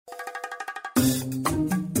Hello,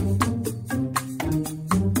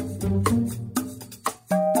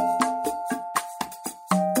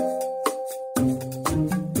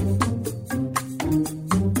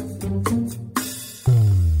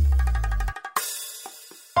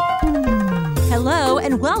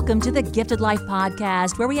 and welcome to the Gifted Life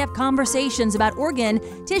Podcast, where we have conversations about organ,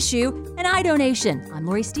 tissue, and eye donation. I'm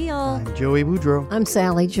Lori Steele. I'm Joey Boudreau. I'm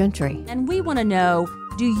Sally Gentry. And we want to know,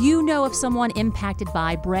 do you know of someone impacted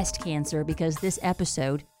by breast cancer? Because this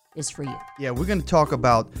episode is for you. Yeah, we're going to talk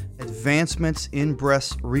about advancements in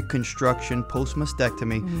breast reconstruction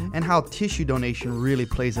post-mastectomy and how tissue donation really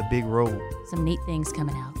plays a big role. Some neat things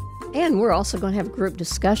coming out. And we're also going to have a group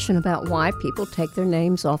discussion about why people take their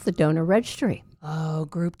names off the donor registry. Oh,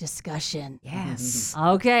 group discussion. Yes.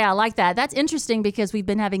 Okay, I like that. That's interesting because we've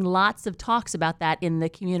been having lots of talks about that in the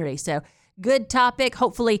community. So good topic.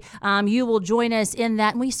 Hopefully you will join us in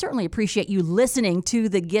that. And we certainly appreciate you listening to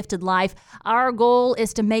The Gifted Life. Our goal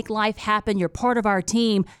is to make life happen. You're part of our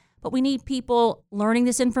team. But we need people learning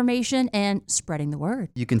this information and spreading the word.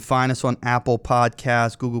 You can find us on Apple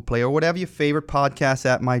Podcasts, Google Play, or whatever your favorite podcast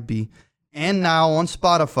app might be. And now on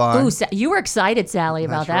Spotify. Ooh, you were excited, Sally,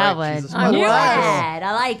 about That's that right. one. She's a Spotify girl.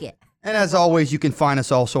 I like it. And as always, you can find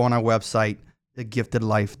us also on our website,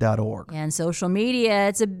 thegiftedlife.org. And social media,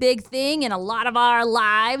 it's a big thing in a lot of our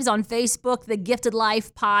lives. On Facebook, The Gifted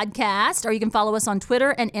Life Podcast, or you can follow us on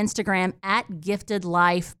Twitter and Instagram at Gifted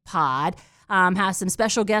Life Pod. Have some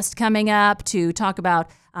special guests coming up to talk about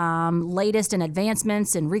latest and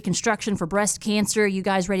advancements in reconstruction for breast cancer. You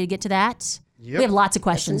guys ready to get to that? Yep. We have lots of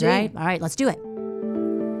questions, Yes, right? All right, let's do it.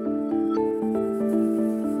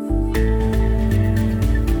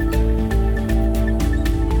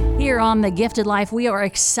 Here on The Gifted Life, we are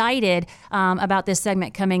excited about this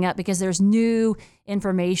segment coming up because there's new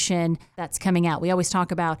information that's coming out. We always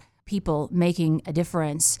talk about people making a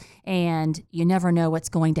difference, and you never know what's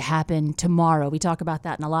going to happen tomorrow. We talk about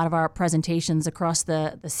that in a lot of our presentations across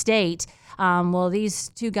the state. Well, these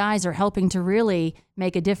two guys are helping to really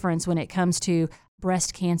make a difference when it comes to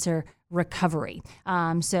breast cancer recovery.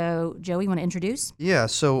 So, Joey, you want to introduce? Yeah,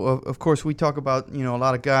 so of course we talk about, a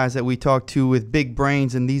lot of guys that we talk to with big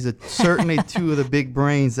brains, and these are certainly two of the big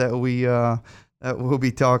brains that we'll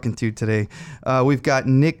be talking to today. We've got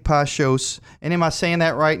Nick Pachos. And am I saying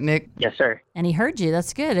that right, Nick? Yes, sir. And he heard you.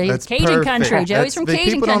 That's good. That's It's Cajun perfect. country. Joey's from Cajun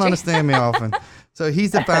people country. don't understand me often. So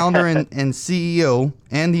he's the founder and CEO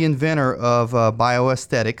and the inventor of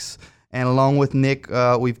bioaesthetics. And along with Nick,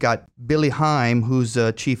 we've got Billy Heim, who's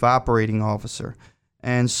Chief Operating Officer.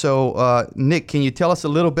 And so, Nick, can you tell us a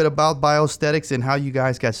little bit about bioaesthetics and how you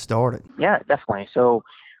guys got started? Yeah, definitely. So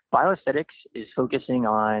bioaesthetics is focusing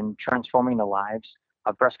on transforming the lives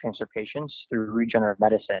of breast cancer patients through regenerative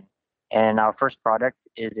medicine. And our first product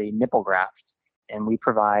is a nipple graft. And we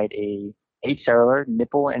provide a acellular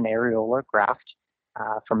nipple and areola graft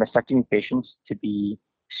for mastectomy patients to be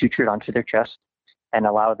sutured onto their chest and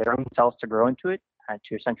allow their own cells to grow into it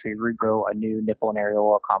to essentially regrow a new nipple and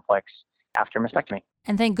areola complex after mastectomy.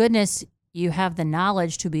 And thank goodness you have the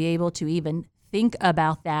knowledge to be able to even think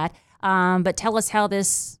about that. But tell us how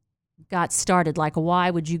this got started. Like, why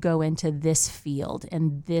would you go into this field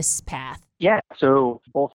and this path? Yeah, so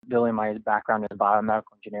both Billy and my background is biomedical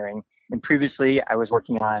engineering. And previously, I was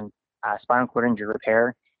working on spinal cord injury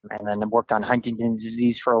repair, and then I worked on Huntington's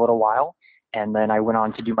disease for a little while. And then I went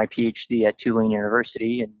on to do my PhD at Tulane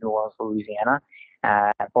University in New Orleans, Louisiana,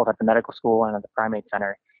 both at the medical school and at the primate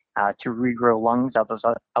center, to regrow lungs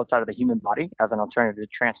outside of the human body as an alternative to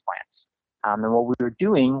transplants. And what we were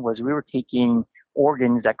doing was we were taking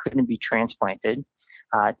organs that couldn't be transplanted,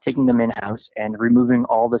 taking them in-house and removing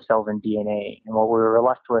all the cells and DNA. And what we were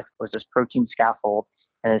left with was this protein scaffold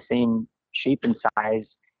and the same shape and size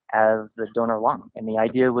as the donor lung. And the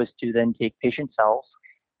idea was to then take patient cells,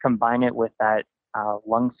 combine it with that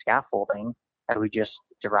lung scaffolding that we just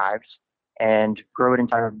derived, and grow it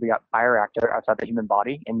inside of a bioreactor outside the human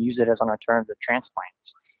body and use it as an alternative to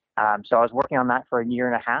transplants. So I was working on that for a year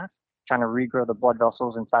and a half, trying to regrow the blood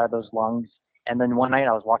vessels inside of those lungs. And then one night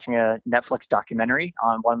I was watching a Netflix documentary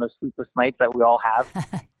on one of those sleepless nights that we all have.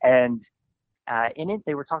 And in it,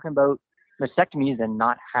 they were talking about mastectomies and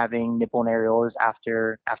not having nipple and areolas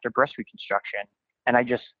after breast reconstruction. And I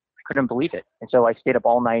couldn't believe it. And so I stayed up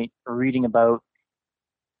all night reading about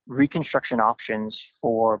reconstruction options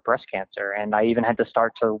for breast cancer. And I even had to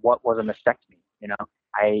start to what was a mastectomy.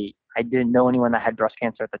 I didn't know anyone that had breast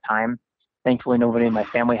cancer at the time. Thankfully, nobody in my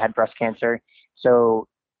family had breast cancer. So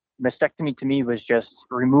mastectomy to me was just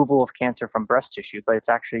removal of cancer from breast tissue, but it's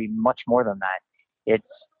actually much more than that. It's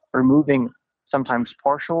removing sometimes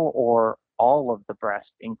partial or all of the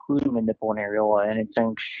breast, including the nipple and areola, and it's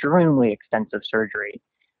an extremely extensive surgery.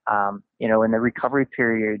 And the recovery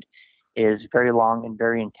period is very long and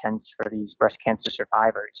very intense for these breast cancer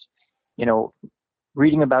survivors.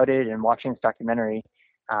 Reading about it and watching this documentary,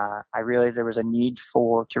 I realized there was a need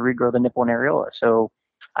to regrow the nipple and areola. So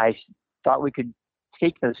I thought we could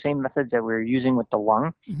take those same methods that we were using with the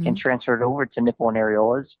lung and transfer it over to nipple and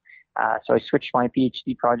areolas. So I switched my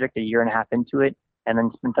PhD project a year and a half into it, and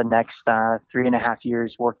then spent the next 3.5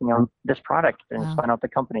 years working on this product and spun out the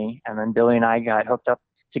company. And then Billy and I got hooked up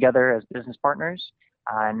together as business partners,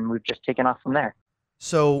 and we've just taken off from there.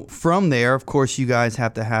 So from there, of course, you guys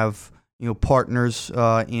have to have partners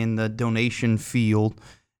in the donation field,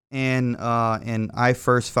 and I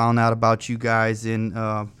first found out about you guys in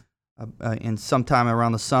sometime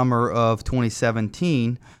around the summer of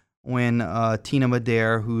 2017 when Tina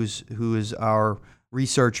Madere, who is our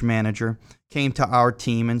research manager, came to our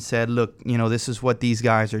team and said, "Look, this is what these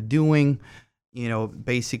guys are doing.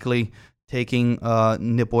 Basically taking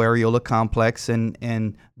nipple areola complex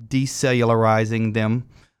and decellularizing them,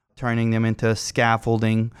 turning them into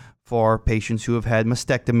scaffolding for patients who have had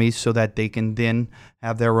mastectomies so that they can then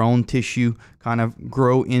have their own tissue kind of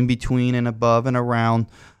grow in between and above and around,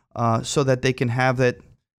 so that they can have that,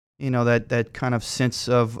 that kind of sense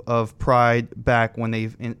of pride back when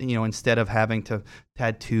they've, instead of having to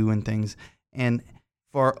tattoo and things." And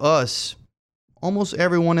for us, almost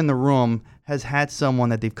everyone in the room has had someone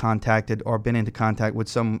that they've contacted or been into contact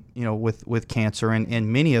with with cancer,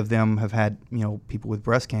 and many of them have had, people with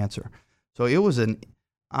breast cancer. So it was an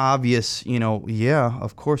obvious,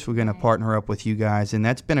 of course we're going to partner up with you guys, and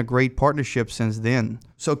that's been a great partnership since then.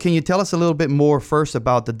 So can you tell us a little bit more first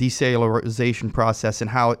about the decellularization process and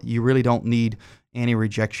how you really don't need any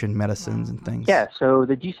rejection medicines and things? Yeah, so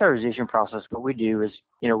the decellularization process, what we do is,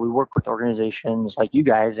 we work with organizations like you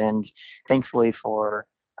guys, and thankfully for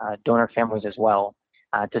donor families as well,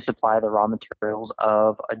 to supply the raw materials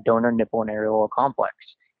of a donor nipple and areola complex.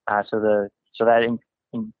 So that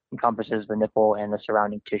encompasses the nipple and the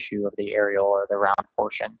surrounding tissue of the areola, or the round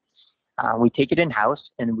portion. We take it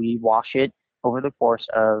in-house and we wash it over the course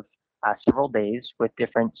of several days with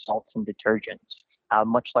different salts and detergents,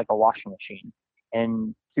 much like a washing machine.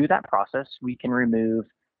 And through that process, we can remove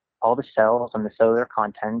all the cells and the cellular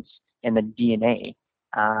contents and the DNA.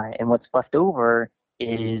 And what's left over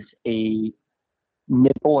is a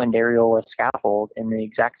nipple and areola scaffold in the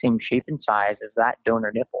exact same shape and size as that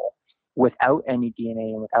donor nipple, without any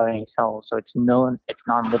DNA and without any cells. So it's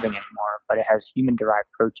non-living anymore, but it has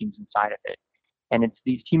human-derived proteins inside of it. And it's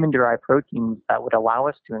these human-derived proteins that would allow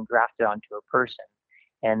us to engraft it onto a person,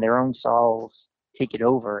 and their own cells take it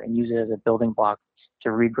over and use it as a building block to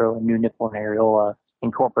regrow a new nipple and areola,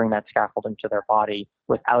 incorporating that scaffold into their body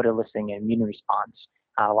without eliciting an immune response,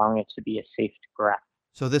 allowing it to be a safe graft.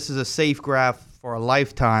 So this is a safe graft for a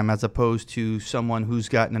lifetime, as opposed to someone who's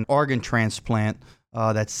gotten an organ transplant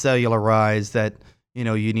that's cellularized, that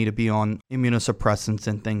you need to be on immunosuppressants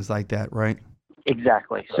and things like that, right?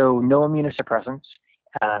 Exactly. So no immunosuppressants,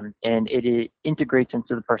 and it integrates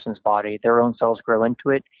into the person's body. Their own cells grow into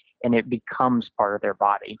it, and it becomes part of their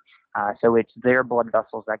body. So it's their blood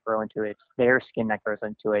vessels that grow into it, it's their skin that grows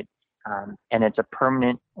into it, and it's a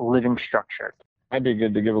permanent living structure. Might be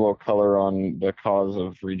good to give a little color on the cause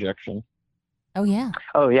of rejection. Oh, yeah.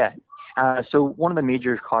 So one of the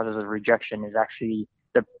major causes of rejection is actually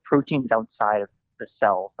the proteins outside of the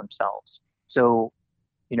cells themselves. So,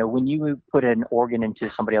 when you put an organ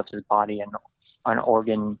into somebody else's body, and an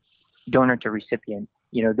organ donor to recipient,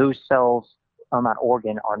 those cells on that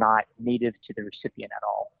organ are not native to the recipient at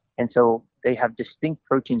all. And so they have distinct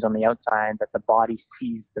proteins on the outside that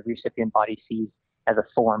the recipient body sees as a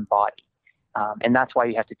foreign body. And that's why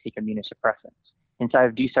you have to take immunosuppressants. Inside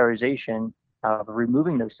of decellularization,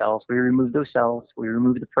 removing those cells, we remove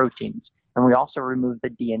the proteins, and we also remove the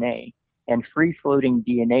DNA. And free-floating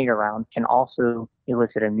DNA around can also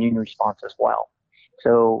elicit an immune response as well.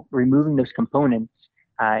 So removing those components,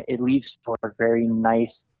 it leaves for a very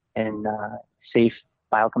nice and safe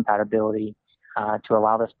biocompatibility to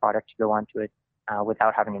allow this product to go onto it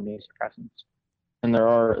without having immunosuppressants. And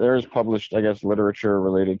there is published, literature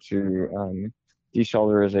related to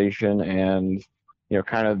decellularization and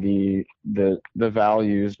kind of the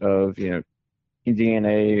values of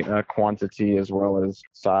DNA quantity as well as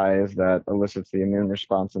size that elicits the immune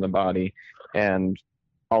response in the body. And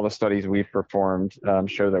all the studies we've performed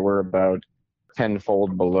show that we're about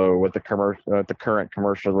tenfold below what the current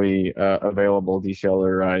commercially available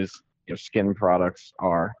decellularized skin products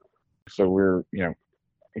are. So we're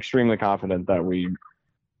extremely confident that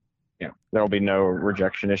there will be no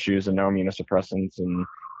rejection issues and no immunosuppressants, and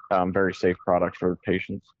very safe product for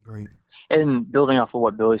patients. Great. And building off of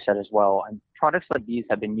what Billy said as well, and products like these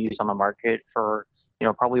have been used on the market for,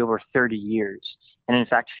 probably over 30 years. And in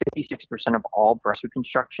fact, 56% of all breast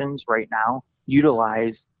reconstructions right now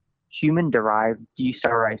utilize human-derived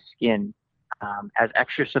decellularized skin as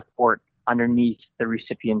extra support underneath the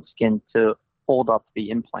recipient's skin to hold up the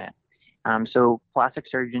implant. So plastic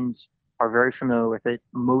surgeons are very familiar with it.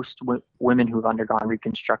 Most women who've undergone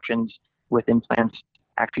reconstructions with implants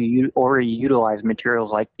actually already utilize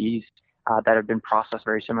materials like these that have been processed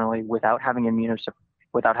very similarly without having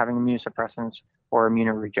immunosuppressants or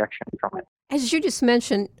immunorejection from it. As you just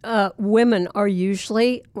mentioned, women are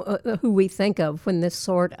usually who we think of when this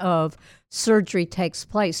sort of surgery takes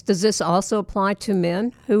place. Does this also apply to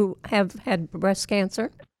men who have had breast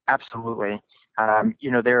cancer? Absolutely.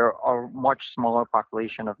 There are a much smaller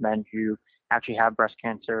population of men who actually have breast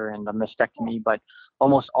cancer and a mastectomy, but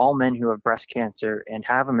almost all men who have breast cancer and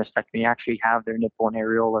have a mastectomy actually have their nipple and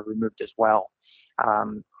areola removed as well.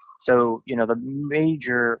 So, the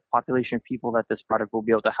major population of people that this product will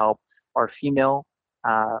be able to help are female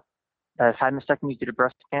that have had mastectomies due to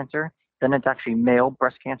breast cancer. Then it's actually male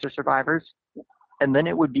breast cancer survivors. And then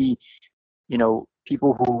it would be,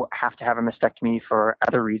 people who have to have a mastectomy for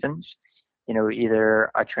other reasons,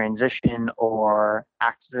 either a transition or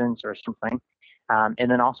accidents or something.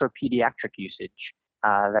 And then also pediatric usage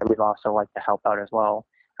that we'd also like to help out as well.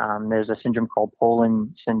 There's a syndrome called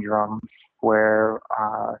Poland syndrome where,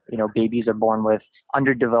 babies are born with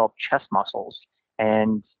underdeveloped chest muscles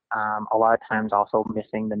and a lot of times also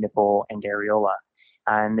missing the nipple and areola.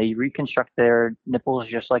 And they reconstruct their nipples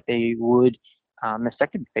just like they would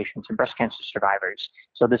mastectomy patients and breast cancer survivors.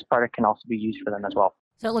 So this product can also be used for them as well.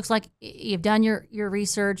 So it looks like you've done your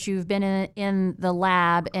research, you've been in the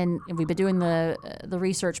lab, and we've been doing the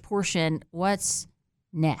research portion. What's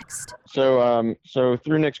next? So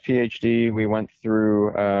through Nick's PhD, we went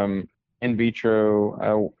through in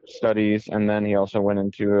vitro studies, and then he also went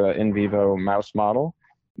into an in vivo mouse model,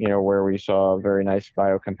 where we saw very nice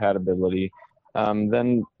biocompatibility.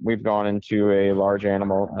 Then we've gone into a large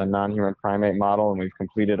animal, a non-human primate model, and we've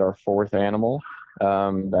completed our fourth animal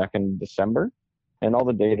back in December. And all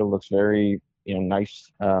the data looks very,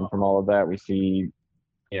 nice from all of that. We see,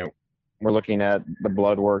 we're looking at the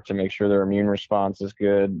blood work to make sure their immune response is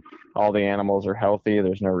good. All the animals are healthy.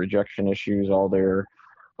 There's no rejection issues. All their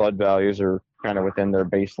blood values are kind of within their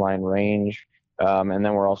baseline range. And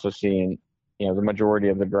then we're also seeing, the majority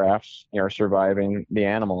of the grafts are surviving the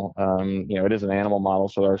animal. It is an animal model,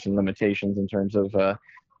 so there are some limitations in terms of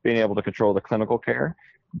being able to control the clinical care.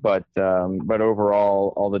 But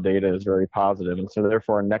overall, all the data is very positive. And so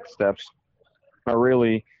therefore, our next steps are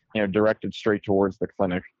really, directed straight towards the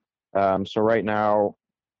clinic. So right now,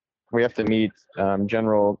 we have to meet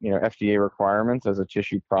general, FDA requirements as a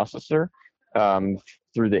tissue processor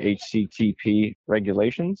through the HCTP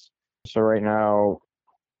regulations. So right now,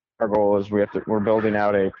 our goal is we're building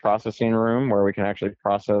out a processing room where we can actually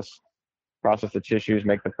process the tissues,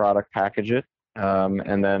 make the product, package it,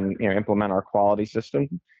 and then implement our quality system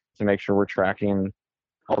to make sure we're tracking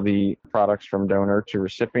all the products from donor to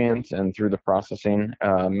recipient and through the processing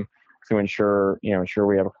to ensure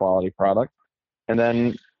we have a quality product. And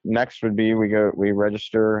then next would be we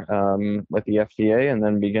register with the FDA and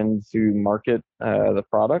then begin to market the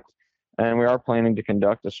product. And we are planning to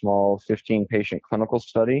conduct a small 15-patient clinical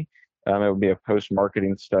study. It would be a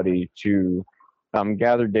post-marketing study to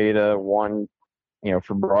gather data, one,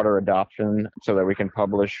 for broader adoption so that we can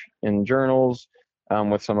publish in journals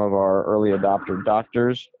with some of our early adopter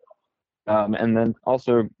doctors. And then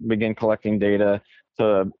also begin collecting data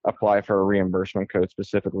to apply for a reimbursement code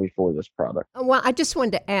specifically for this product. Well, I just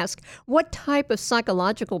wanted to ask, what type of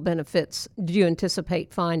psychological benefits do you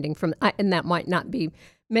anticipate finding from, and that might not be,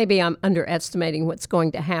 maybe I'm underestimating what's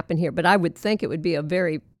going to happen here, but I would think it would be a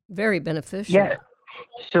very, very beneficial. Yeah.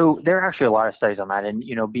 So there are actually a lot of studies on that. And,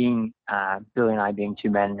 being Billy and I being two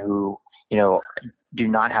men who, do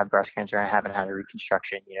not have breast cancer and haven't had a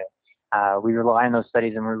reconstruction, we rely on those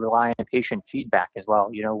studies and we rely on patient feedback as well.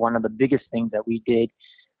 One of the biggest things that we did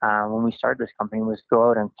when we started this company was go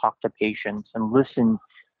out and talk to patients and listen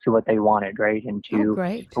to what they wanted, right? And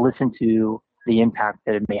to listen to the impact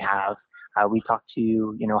that it may have. We talked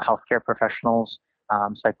to, healthcare professionals,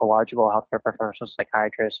 psychological healthcare professionals,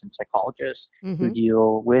 psychiatrists, and psychologists who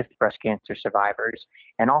deal with breast cancer survivors,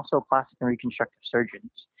 and also plastic and reconstructive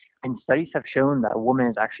surgeons. And studies have shown that a woman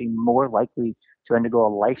is actually more likely to undergo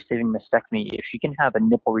a life-saving mastectomy if she can have a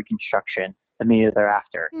nipple reconstruction immediately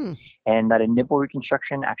thereafter. And that a nipple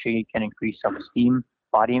reconstruction actually can increase self-esteem,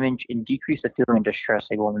 body image and decrease the feeling of distress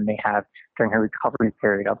a woman may have during her recovery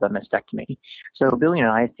period of the mastectomy. So Billy and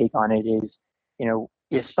I's take on it is,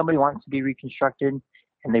 if somebody wants to be reconstructed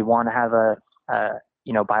and they want to have a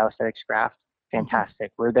bioaesthetics graft,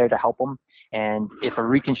 fantastic. We're there to help them. And if a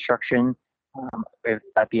reconstruction, if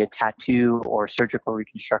that be a tattoo or surgical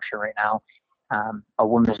reconstruction right now, a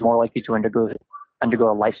woman is more likely to undergo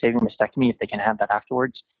a life-saving mastectomy if they can have that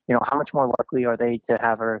afterwards. How much more likely are they to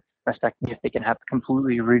have a mastectomy if they can have a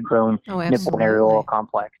completely regrown nipple and areola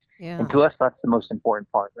complex? Yeah. And to us, that's the most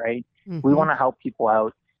important part, right? Mm-hmm. We want to help people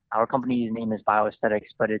out. Our company's name is Bioaesthetics,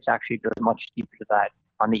 but it's actually goes much deeper to that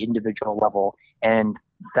on the individual level. And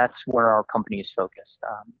that's where our company is focused.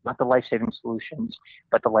 Not the life-saving solutions,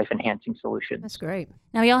 but the life-enhancing solutions. That's great.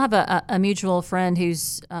 Now, we all have a mutual friend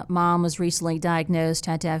whose mom was recently diagnosed,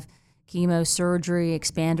 had to have chemo surgery,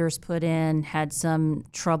 expanders put in, had some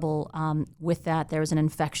trouble with that. There was an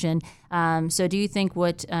infection. So do you think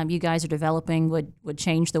what you guys are developing would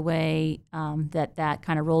change the way that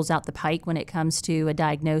kind of rolls out the pike when it comes to a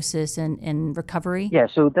diagnosis and recovery? Yeah,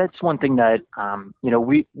 so that's one thing that,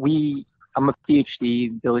 I'm a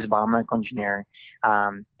PhD, Billy's a biomedical engineer,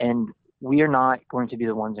 and we are not going to be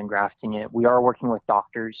the ones engrafting it. We are working with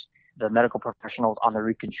doctors, the medical professionals on the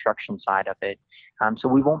reconstruction side of it. So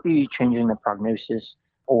we won't be changing the prognosis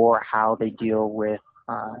or how they deal with,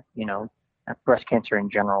 breast cancer in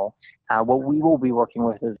general. What we will be working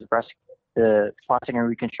with is the plastic and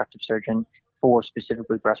reconstructive surgeon for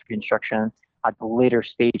specifically breast reconstruction at the later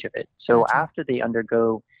stage of it. So after they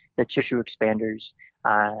undergo the tissue expanders,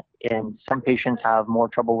 and some patients have more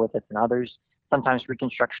trouble with it than others. Sometimes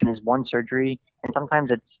reconstruction is one surgery, and sometimes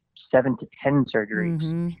it's 7 to 10 surgeries.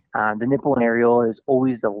 Mm-hmm. The nipple and areola is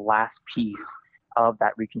always the last piece of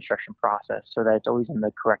that reconstruction process, so that it's always in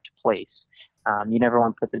the correct place. You never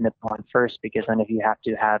want to put the nipple on first, because then if you have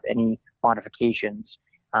to have any modifications,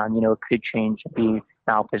 it could change and be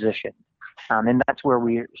malpositioned. And that's where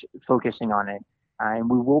we're focusing on it. And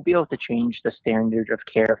we will be able to change the standard of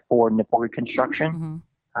care for nipple reconstruction,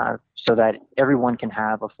 so that everyone can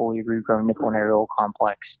have a fully regrown nipple and areola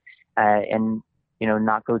complex, and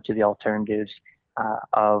not go to the alternatives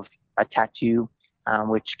of a tattoo,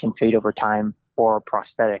 which can fade over time, or a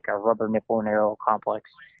prosthetic, a rubber nipple and areola complex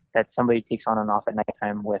that somebody takes on and off at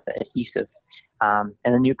nighttime with adhesive. And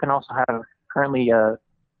then you can also have currently a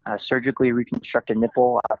surgically reconstructed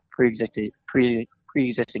nipple,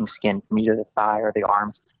 pre-existing skin from either the thigh or the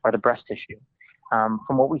arm or the breast tissue.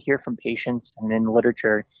 From what we hear from patients and in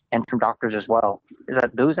literature and from doctors as well, is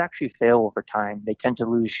that those actually fail over time. They tend to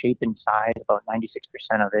lose shape and size, about 96%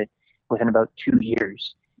 of it, within about 2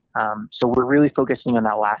 years. So we're really focusing on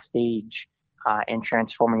that last stage and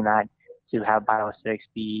transforming that to have bioaesthetics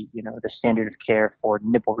be, the standard of care for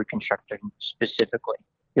nipple reconstruction specifically.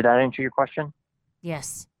 Did that answer your question?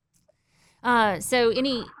 Yes. So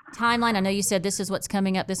any timeline? I know you said this is what's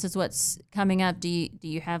coming up. This is what's coming up. Do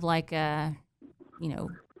you have like a,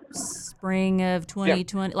 spring of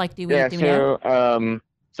 2020? Like, do we know?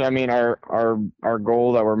 So I mean, our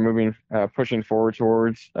goal that we're pushing forward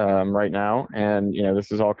towards right now, and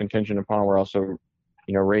this is all contingent upon we're also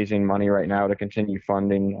raising money right now to continue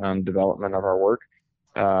funding development of our work.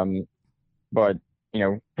 But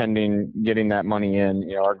pending getting that money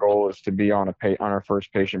in, our goal is to be on our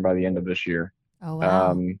first patient by the end of this year. Oh,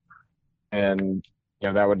 wow. And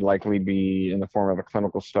that would likely be in the form of a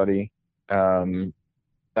clinical study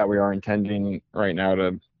that we are intending right now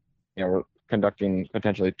to, we're conducting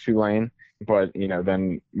potentially 2-lane, but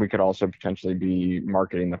then we could also potentially be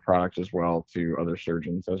marketing the product as well to other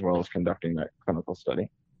surgeons, as well as conducting that clinical study.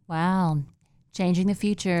 Wow. Changing the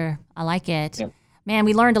future. I like it. Yep. Man,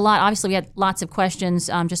 we learned a lot. Obviously, we had lots of questions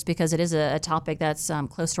just because it is a topic that's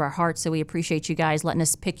close to our hearts. So we appreciate you guys letting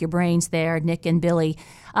us pick your brains there, Nick and Billy.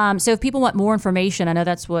 So if people want more information, I know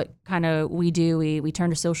that's what kind of we do. We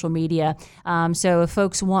turn to social media. So if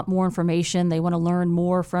folks want more information, they want to learn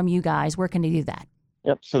more from you guys, where can they do that?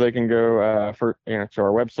 Yep. So they can go to our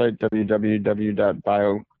website,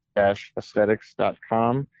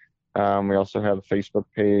 www.bio-aesthetics.com. We also have a Facebook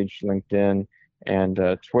page, LinkedIn,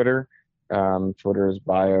 and Twitter. Twitter is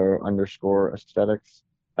bio_aesthetics.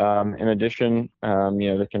 In addition,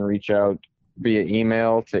 they can reach out via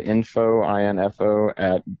email to info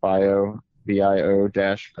at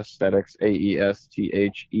bio-aesthetics,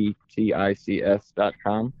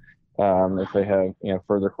 aesthetics.com, if they have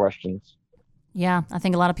further questions. Yeah, I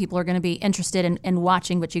think a lot of people are going to be interested in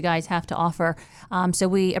watching what you guys have to offer. So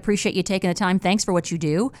we appreciate you taking the time. Thanks for what you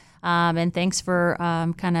do, and thanks for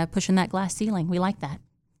kind of pushing that glass ceiling. We like that.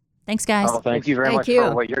 Thanks, guys. Oh, thank you very much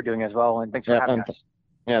for what you're doing as well, and thanks for having us.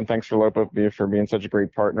 Yeah, and thanks for Lopa for being such a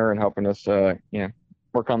great partner and helping us,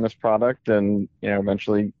 work on this product and,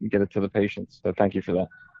 eventually get it to the patients. So thank you for that.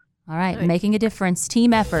 All right. Making a difference.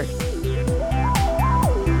 Team effort.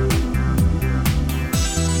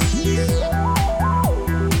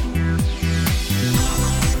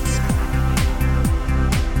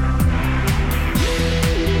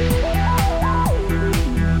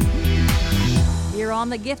 Here on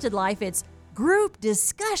The Gifted Life, it's group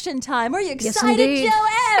discussion time. Are you excited, indeed. Joe?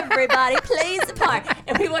 Everybody plays a part.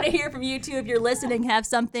 And we want to hear from you, too. If you're listening, have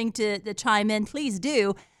something to chime in, please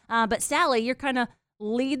do. But Sally, you're kind of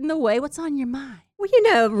leading the way. What's on your mind?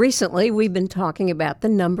 Well, recently we've been talking about the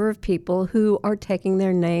number of people who are taking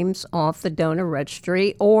their names off the donor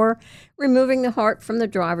registry or removing the heart from the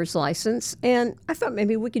driver's license. And I thought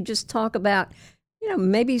maybe we could just talk about,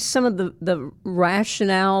 maybe some of the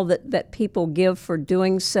rationale that people give for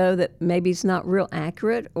doing so that maybe is not real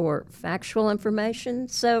accurate or factual information.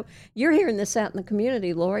 So you're hearing this out in the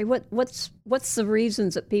community, Lori. What's the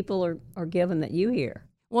reasons that people are given that you hear?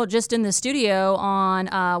 Well, just in the studio on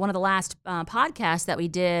one of the last podcasts that we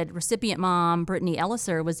did, recipient mom Brittany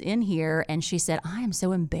Elliser was in here, and she said, I am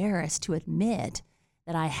so embarrassed to admit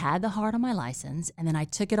that I had the heart on my license, and then I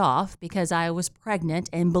took it off because I was pregnant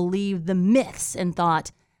and believed the myths and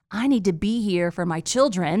thought, I need to be here for my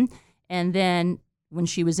children. And then when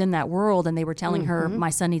she was in that world and they were telling her, my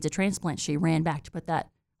son needs a transplant, she ran back to put that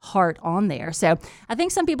heart on there. So I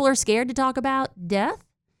think some people are scared to talk about death.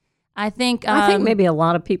 I think maybe a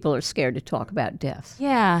lot of people are scared to talk about death.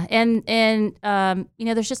 Yeah, and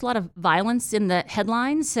there's just a lot of violence in the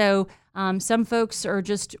headlines. So some folks are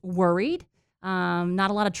just worried.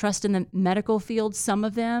 Not a lot of trust in the medical field. Some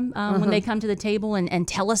of them when they come to the table and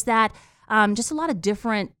tell us that. Just a lot of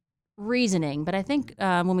different reasoning. But I think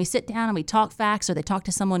when we sit down and we talk facts, or they talk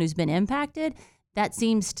to someone who's been impacted, that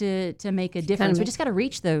seems to make a difference. We just got to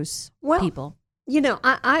reach those people.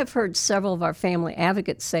 I've heard several of our family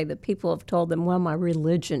advocates say that people have told them, well, my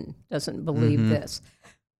religion doesn't believe this.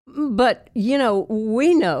 But,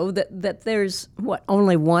 we know that there's,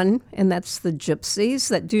 only one, and that's the gypsies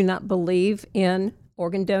that do not believe in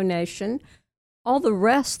organ donation. All the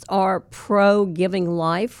rest are pro-giving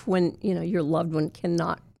life when, your loved one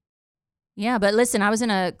cannot. Yeah, but listen, I was in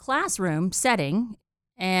a classroom setting,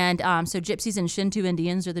 and so gypsies and Shinto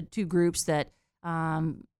Indians are the two groups that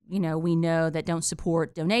we know that don't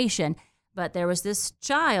support donation. But there was this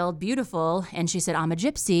child, beautiful, and she said, I'm a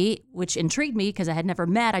gypsy, which intrigued me because I had never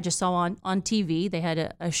met. I just saw on TV. They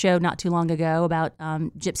had a show not too long ago about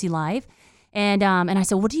gypsy life. And I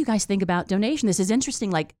said, what do you guys think about donation? This is interesting.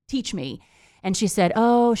 Like, teach me. And she said,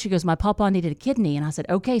 she goes, my papa needed a kidney. And I said,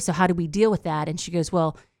 okay, so how do we deal with that? And she goes,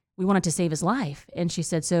 well, we wanted to save his life. And she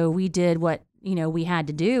said, so we did what, we had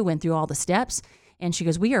to do, went through all the steps. And she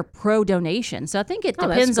goes, we are pro-donation. So I think it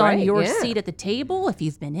depends on your seat at the table, if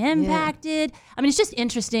you've been impacted. I mean, it's just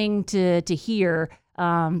interesting to hear,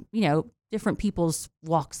 different people's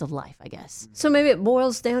walks of life, I guess. So maybe it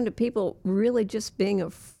boils down to people really just being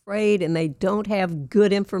afraid and they don't have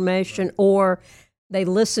good information, or they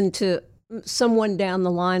listen to someone down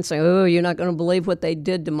the line saying, oh, you're not going to believe what they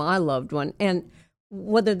did to my loved one. And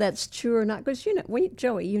whether that's true or not, because,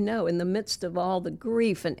 Joey, in the midst of all the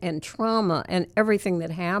grief and trauma and everything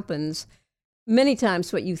that happens, many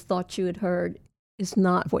times what you thought you had heard is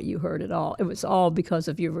not what you heard at all. It was all because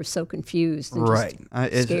of you were so confused and just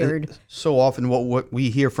scared. It's so often what we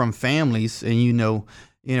hear from families, and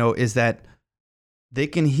is that they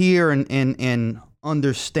can hear and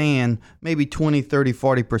understand maybe 20, 30,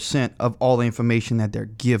 40% of all the information that they're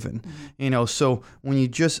given. So when you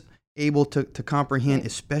just able to comprehend,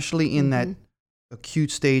 especially in that acute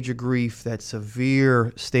stage of grief, that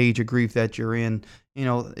severe stage of grief that you're in,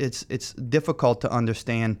 it's difficult to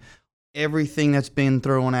understand everything that's been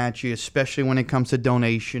thrown at you, especially when it comes to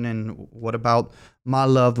donation and what about my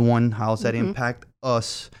loved one, how's that impact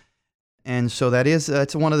us? And so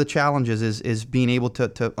that's one of the challenges is being able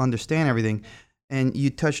to understand everything. And you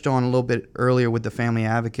touched on a little bit earlier with the family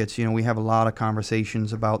advocates, we have a lot of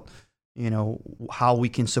conversations about how we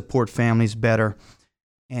can support families better.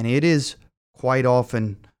 And it is quite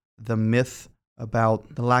often the myth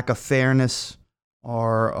about the lack of fairness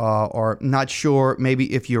or not sure,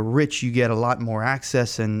 maybe if you're rich, you get a lot more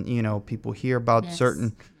access. And, people hear about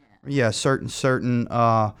certain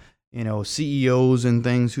CEOs and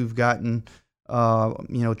things who've gotten,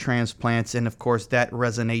 transplants. And of course that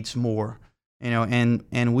resonates more,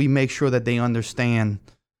 and we make sure that they understand,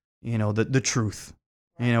 the truth.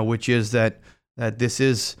 Which is that this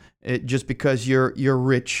is just because you're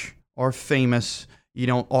rich or famous, you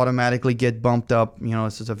don't automatically get bumped up.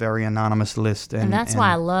 This is a very anonymous list. And that's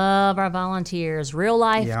why I love our volunteers, real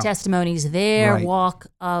life testimonies, their walk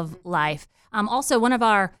of life. Also, one of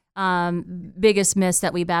our biggest myths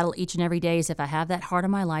that we battle each and every day is if I have that heart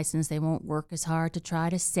on my license, they won't work as hard to try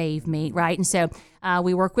to save me, right? And so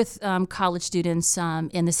we work with college students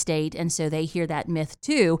in the state, and so they hear that myth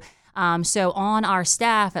too. So on our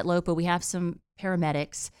staff at LOPA, we have some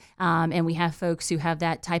paramedics, and we have folks who have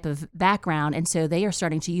that type of background, and so they are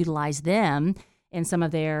starting to utilize them in some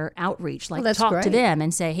of their outreach, like talk to them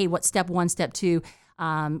and say, hey, what's step 1, step 2?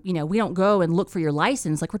 We don't go and look for your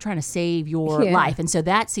license, like we're trying to save your life. And so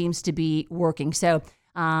that seems to be working. So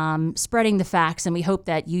spreading the facts, and we hope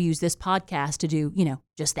that you use this podcast to do,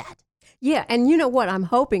 just that. Yeah, and you know what I'm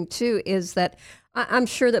hoping too is that I'm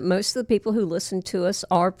sure that most of the people who listen to us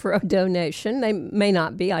are pro-donation. They may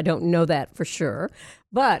not be. I don't know that for sure.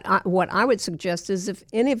 But what I would suggest is if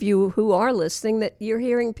any of you who are listening that you're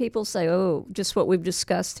hearing people say, oh, just what we've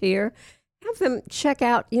discussed here, have them check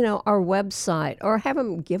out, our website, or have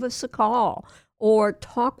them give us a call or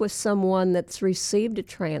talk with someone that's received a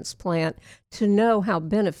transplant to know how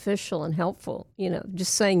beneficial and helpful,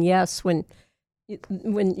 just saying yes when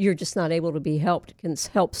you're just not able to be helped can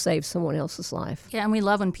help save someone else's life. Yeah, and we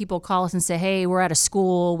love when people call us and say, hey, we're at a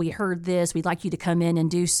school, we heard this, we'd like you to come in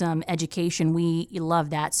and do some education. We love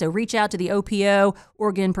that. So reach out to the OPO,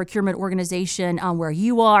 Organ Procurement Organization, where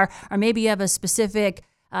you are, or maybe you have a specific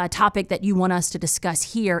topic that you want us to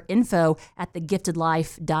discuss here,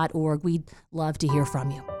 info@thegiftedlife.org. We'd love to hear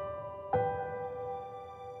from you.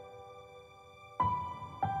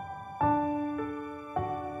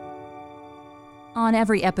 On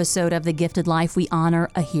every episode of The Gifted Life, we honor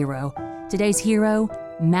a hero. Today's hero,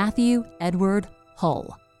 Matthew Edward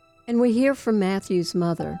Hull. And we hear from Matthew's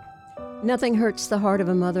mother. Nothing hurts the heart of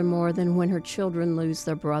a mother more than when her children lose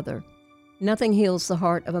their brother. Nothing heals the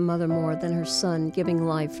heart of a mother more than her son giving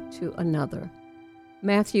life to another.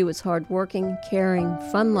 Matthew was hardworking, caring,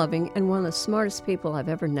 fun-loving, and one of the smartest people I've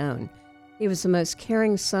ever known. He was the most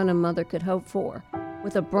caring son a mother could hope for,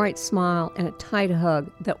 with a bright smile and a tight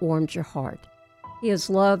hug that warmed your heart. He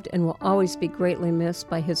is loved and will always be greatly missed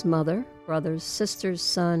by his mother, brothers, sisters,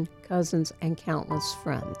 son, cousins, and countless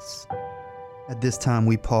friends. At this time,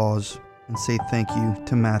 we pause and say thank you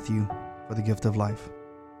to Matthew for the gift of life.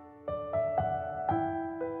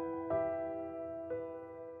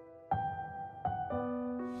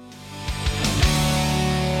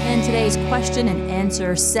 In today's question and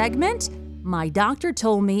answer segment, my doctor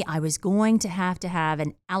told me I was going to have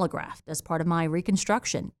an allograft as part of my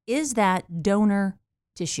reconstruction. Is that donor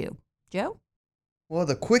tissue? Joe? Well,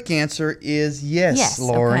 the quick answer is yes,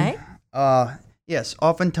 Lori. Okay. Yes,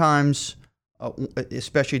 oftentimes,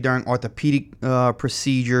 especially during orthopedic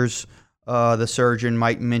procedures, the surgeon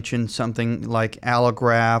might mention something like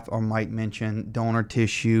allograft or might mention donor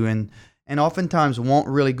tissue, and oftentimes won't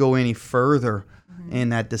really go any further in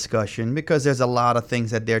that discussion because there's a lot of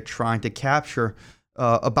things that they're trying to capture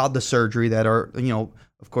about the surgery that are,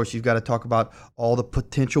 of course, you've got to talk about all the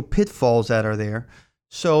potential pitfalls that are there.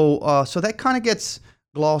 So that kind of gets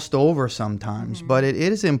glossed over sometimes, but it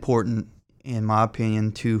is important, in my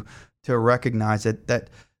opinion, to recognize that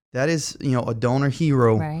is, a donor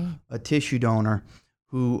hero, right. A tissue donor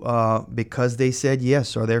who, because they said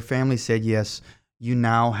yes or their family said yes, you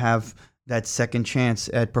now have that second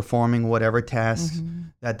chance at performing whatever task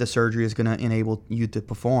that the surgery is going to enable you to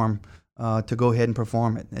perform, to go ahead and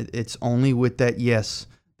perform it. It's only with that yes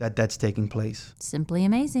that's taking place. Simply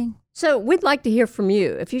amazing. So we'd like to hear from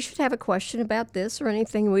you. If you should have a question about this or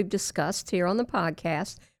anything we've discussed here on the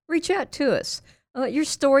podcast, reach out to us. Your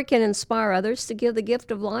story can inspire others to give the gift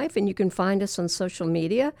of life, and you can find us on social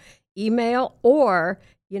media, email, or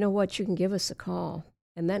you know what, you can give us a call.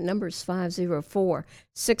 And that number is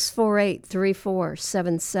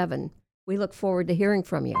 504-648-3477. We look forward to hearing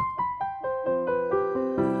from you.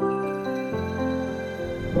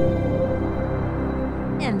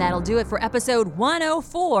 And that'll do it for episode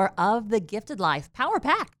 104 of The Gifted Life. Power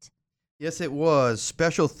packed. Yes, it was.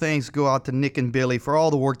 Special thanks go out to Nick and Billy for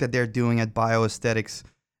all the work that they're doing at Bioaesthetics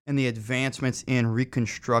and the advancements in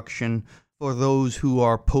reconstruction for those who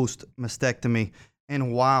are post-mastectomy.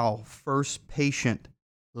 And wow, first patient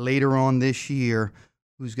later on this year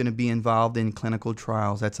who's going to be involved in clinical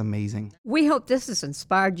trials. That's amazing. We hope this has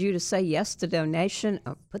inspired you to say yes to donation,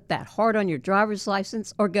 or put that heart on your driver's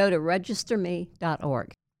license, or go to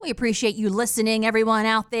registerme.org. We appreciate you listening, everyone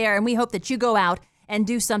out there, and we hope that you go out and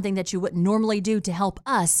do something that you wouldn't normally do to help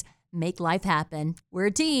us make life happen. We're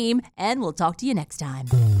a team, and we'll talk to you next time.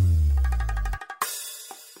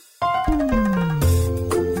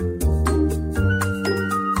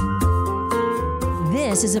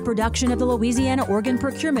 This is a production of the Louisiana Organ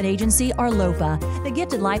Procurement Agency, Arlopa. The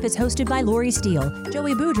Gifted Life is hosted by Lori Steele,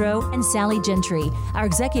 Joey Boudreau, and Sally Gentry. Our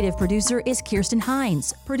executive producer is Kirsten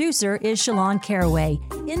Hines. Producer is Shalon Caraway.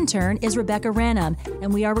 Intern is Rebecca Ranum.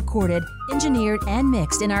 And we are recorded, engineered, and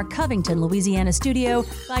mixed in our Covington, Louisiana studio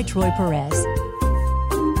by Troy Perez.